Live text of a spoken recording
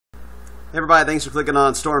Hey everybody, thanks for clicking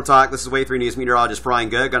on Storm Talk. This is Wave 3 News meteorologist Brian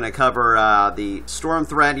Good. Going to cover the storm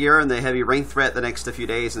threat here and the heavy rain threat the next few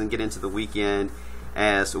days and then get into the weekend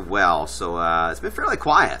as well. So it's been fairly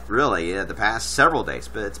quiet, really, the past several days,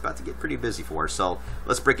 but it's about to get pretty busy for us. So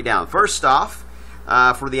let's break it down. First off,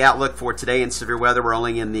 for the outlook for today in severe weather, we're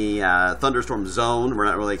only in the thunderstorm zone. We're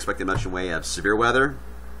not really expecting much in the way of severe weather.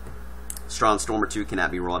 Strong storm or two cannot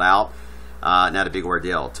be ruled out. Not a big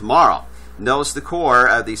ordeal. Tomorrow, notice the core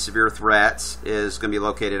of these severe threats is going to be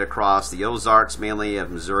located across the Ozarks, mainly of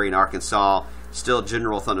Missouri and Arkansas. Still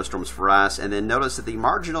general thunderstorms for us. And then notice that the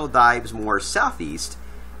marginal dives more southeast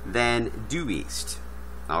than due east.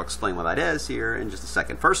 I'll explain what that is here in just a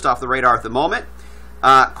second. First off, the radar at the moment,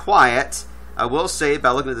 quiet. I will say, by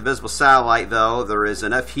looking at the visible satellite, though, there is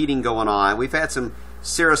enough heating going on. We've had some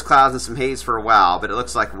cirrus clouds and some haze for a while, but it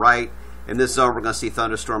looks like right in this zone, we're going to see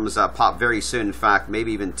thunderstorms pop very soon. In fact,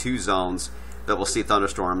 maybe even two zones that we'll see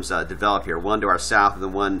thunderstorms develop here. One to our south and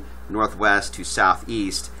then one northwest to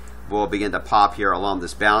southeast will begin to pop here along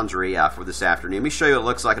this boundary for this afternoon. Let me show you what it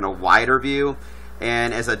looks like in a wider view.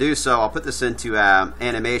 And as I do so, I'll put this into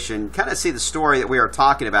animation, kind of see the story that we are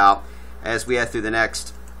talking about as we head through the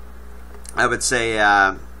next, I would say,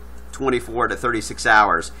 24 to 36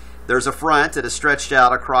 hours. There's a front that is stretched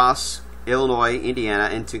out across Illinois,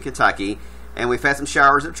 Indiana, into Kentucky, and we've had some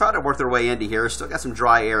showers that try to work their way into here. Still got some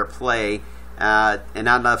dry air at play, and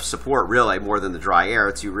not enough support, really, more than the dry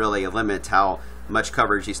air to really limit how much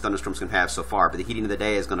coverage these thunderstorms can have so far. But the heating of the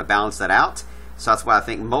day is going to balance that out, so that's why I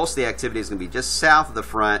think most of the activity is going to be just south of the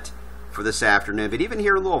front for this afternoon. But even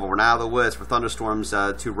here in Louisville, we're now out of the woods for thunderstorms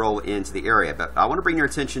to roll into the area. But I want to bring your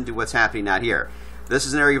attention to what's happening out here. This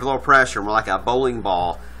is an area of low pressure, more like a bowling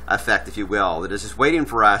ball effect, if you will, that is just waiting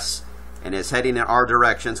for us and is heading in our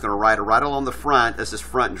direction. It's going to ride right along the front. As this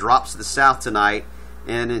front drops to the south tonight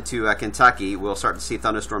and into Kentucky, we'll start to see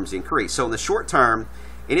thunderstorms increase. So in the short term,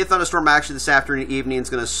 any thunderstorm action this afternoon and evening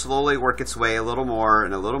is going to slowly work its way a little more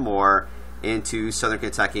and a little more into southern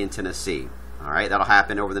Kentucky and Tennessee. All right, that'll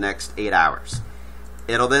happen over the next 8 hours.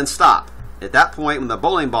 It'll then stop. At that point, when the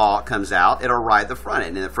bowling ball comes out, it'll ride the front.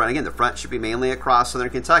 And in the front, again, the front should be mainly across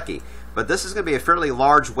southern Kentucky. But this is going to be a fairly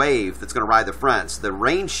large wave that's going to ride the fronts. The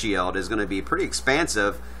rain shield is going to be pretty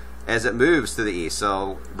expansive as it moves to the east.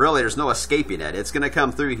 So really, there's no escaping it. It's going to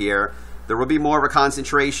come through here. There will be more of a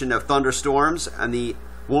concentration of thunderstorms on the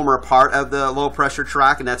warmer part of the low pressure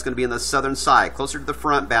track, and that's going to be on the southern side. Closer to the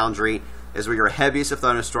front boundary is where your heaviest of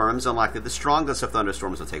thunderstorms and likely the strongest of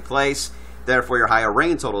thunderstorms will take place. Therefore, your higher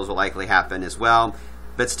rain totals will likely happen as well.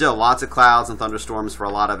 But still, lots of clouds and thunderstorms for a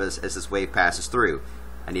lot of us as this wave passes through.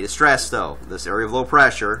 I need to stress, though, this area of low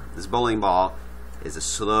pressure, this bowling ball, is a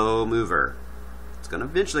slow mover. It's going to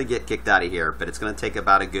eventually get kicked out of here, but it's going to take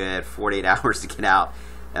about a good 48 hours to get out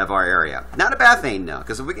of our area. Not a bad thing, though,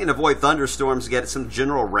 because if we can avoid thunderstorms, get some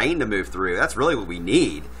general rain to move through, that's really what we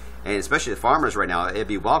need. And especially the farmers right now, it'd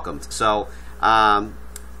be welcomed. So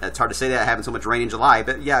it's hard to say that having so much rain in July,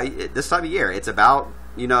 but yeah, this time of year, it's about,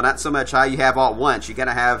 not so much how you have all at once. You got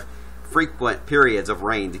to have frequent periods of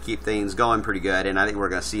rain to keep things going pretty good, and I think we're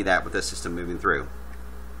going to see that with this system moving through.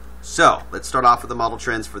 So let's start off with the model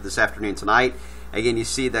trends for this afternoon tonight. Again, you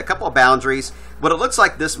see the couple of boundaries. What it looks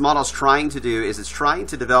like this model is trying to do is it's trying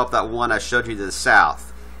to develop that one I showed you to the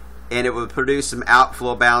south, and it would produce some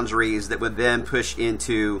outflow boundaries that would then push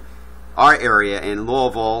into our area in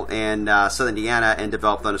Louisville and southern Indiana and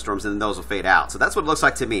develop thunderstorms, and then those will fade out. So that's what it looks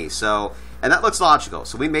like to me. So, and that looks logical.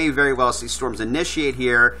 So we may very well see storms initiate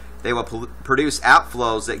here. They will produce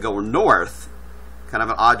outflows that go north, kind of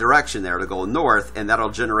an odd direction there to go north, and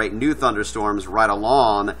that'll generate new thunderstorms right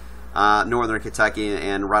along northern Kentucky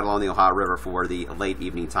and right along the Ohio River for the late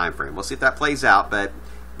evening time frame. We'll see if that plays out, but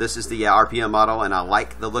this is the RPM model, and I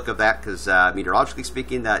like the look of that because meteorologically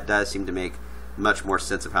speaking, that does seem to make much more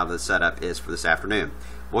sense of how the setup is for this afternoon.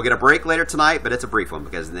 We'll get a break later tonight, but it's a brief one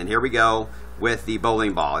because then here we go with the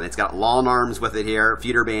bowling ball, and it's got long arms with it here,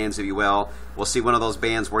 feeder bands, if you will. We'll see one of those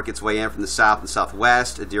bands work its way in from the south and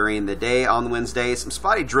southwest during the day on Wednesday. Some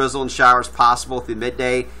spotty drizzle and showers possible through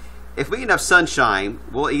midday. If we get enough sunshine,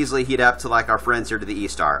 we'll easily heat up to like our friends here to the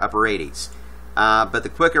east are, upper 80s. But the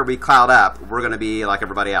quicker we cloud up, we're going to be like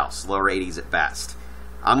everybody else, lower 80s at best.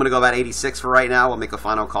 I'm going to go about 86 for right now. We'll make a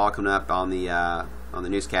final call coming up on the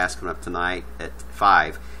newscast coming up tonight at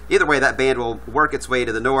 5. Either way, that band will work its way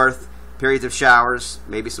to the north. Periods of showers,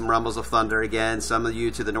 maybe some rumbles of thunder again. Some of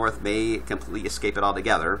you to the north may completely escape it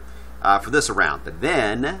altogether for this round. But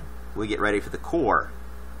then we get ready for the core.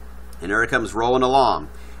 And there it comes rolling along.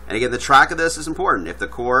 And again, the track of this is important. If the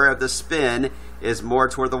core of the spin is more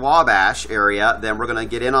toward the Wabash area, then we're going to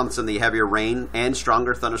get in on some of the heavier rain and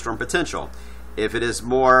stronger thunderstorm potential. If it is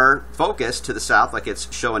more focused to the south, like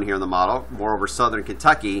it's showing here in the model, more over southern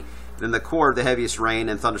Kentucky, then the core of the heaviest rain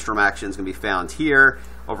and thunderstorm action is going to be found here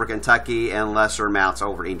over Kentucky and lesser amounts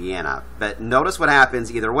over Indiana. But notice what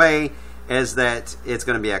happens either way is that it's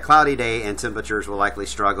going to be a cloudy day and temperatures will likely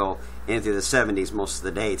struggle into the 70s most of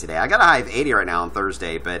the day today. I got a high of 80 right now on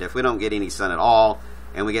Thursday, but if we don't get any sun at all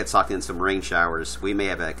and we get sucked in some rain showers, we may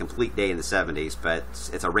have a complete day in the 70s, but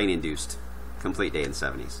it's a rain-induced complete day in the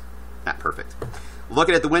 70s. Not perfect.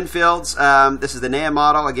 Looking at the wind fields, this is the NAM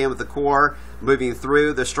model, again with the core moving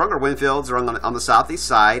through. The stronger wind fields are on the southeast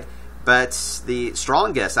side, but the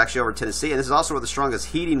strongest actually over Tennessee, and this is also where the strongest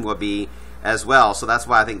heating will be as well. So that's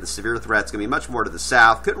why I think the severe threat is going to be much more to the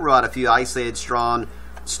south. Couldn't rule out a few isolated strong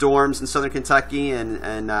storms in southern Kentucky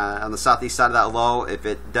and on the southeast side of that low. If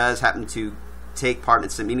it does happen to take part in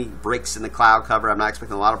some mini breaks in the cloud cover, I'm not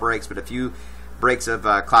expecting a lot of breaks, but a few breaks of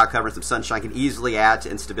cloud cover and some sunshine can easily add to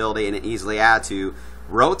instability and easily add to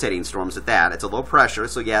rotating storms at that. It's a low pressure,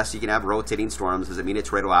 so yes, you can have rotating storms. Does it mean a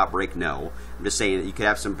tornado outbreak? No. I'm just saying that you could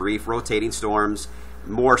have some brief rotating storms,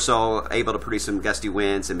 more so able to produce some gusty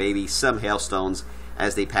winds and maybe some hailstones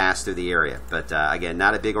as they pass through the area. But again,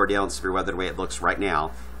 not a big ordeal in severe weather the way it looks right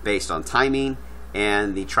now based on timing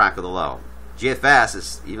and the track of the low. GFS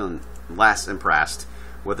is even less impressed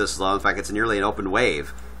with this low. In fact, it's nearly an open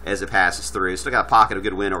wave as it passes through. Still got a pocket of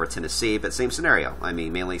good wind over Tennessee, but same scenario. I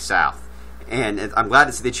mean, mainly south. And I'm glad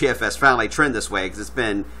to see the GFS finally trend this way because it's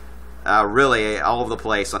been really all over the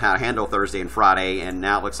place on how to handle Thursday and Friday, and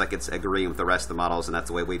now it looks like it's agreeing with the rest of the models, and that's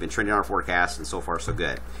the way we've been trending our forecast, and so far so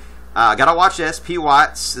good. Got to watch this.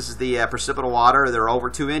 PWATS, this is the precipitable water. They're over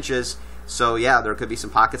 2 inches, so yeah, there could be some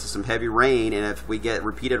pockets of some heavy rain, and if we get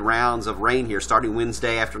repeated rounds of rain here starting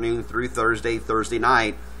Wednesday afternoon through Thursday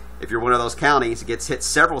night, if you're one of those counties that gets hit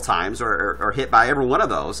several times or hit by every one of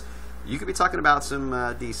those, you could be talking about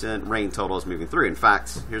some decent rain totals moving through. In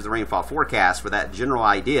fact, here's the rainfall forecast for that general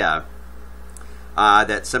idea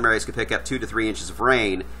that some areas could pick up 2 to 3 inches of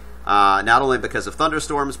rain, not only because of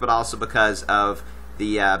thunderstorms, but also because of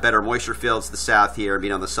the better moisture fields to the south here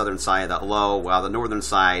being on the southern side of that low, while the northern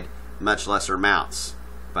side, much lesser amounts.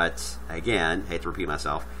 But again, hate to repeat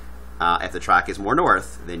myself, if the track is more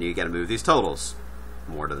north, then you got to move these totals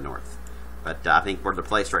more to the north. But I think where they're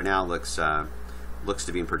placed right now looks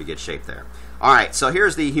to be in pretty good shape there. All right, so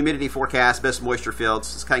here's the humidity forecast, best moisture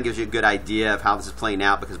fields. This kind of gives you a good idea of how this is playing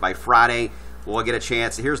out because by Friday we'll get a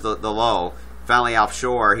chance. Here's the low, finally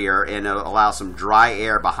offshore here, and it'll allow some dry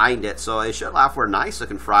air behind it. So it should allow for a nice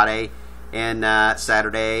looking Friday and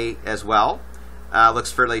Saturday as well.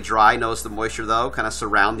 Looks fairly dry. Notice the moisture though, kind of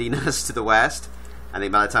surrounding us to the west. I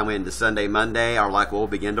think by the time we get into Sunday, Monday, our luck will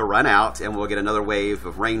begin to run out, and we'll get another wave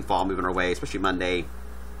of rainfall moving our way, especially Monday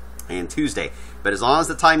and Tuesday. But as long as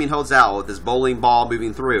the timing holds out with this bowling ball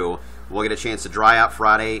moving through, we'll get a chance to dry out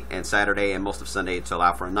Friday and Saturday and most of Sunday to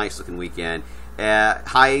allow for a nice looking weekend.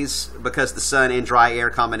 Highs, because the sun and dry air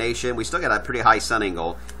combination, we still got a pretty high sun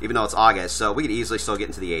angle, even though it's August, so we could easily still get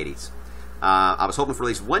into the 80s. I was hoping for at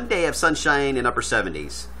least one day of sunshine in upper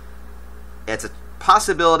 70s. It's a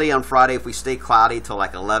possibility on Friday if we stay cloudy till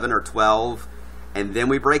like 11 or 12, and then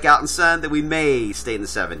we break out in sun, that we may stay in the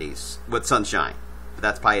 70s with sunshine. But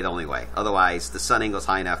that's probably the only way. Otherwise, the sun angle is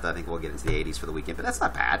high enough that I think we'll get into the 80s for the weekend. But that's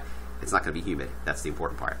not bad. It's not going to be humid. That's the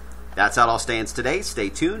important part. That's how it all stands today. Stay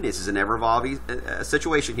tuned. This is an ever-evolving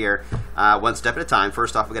situation here, one step at a time.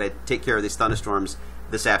 First off, we've got to take care of these thunderstorms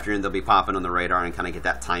this afternoon. They'll be popping on the radar and kind of get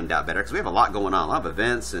that timed out better because we have a lot going on, a lot of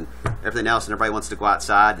events and everything else, and everybody wants to go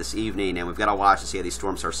outside this evening, and we've got to watch to see how these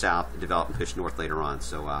storms are south, develop, and push north later on.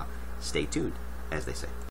 So stay tuned, as they say.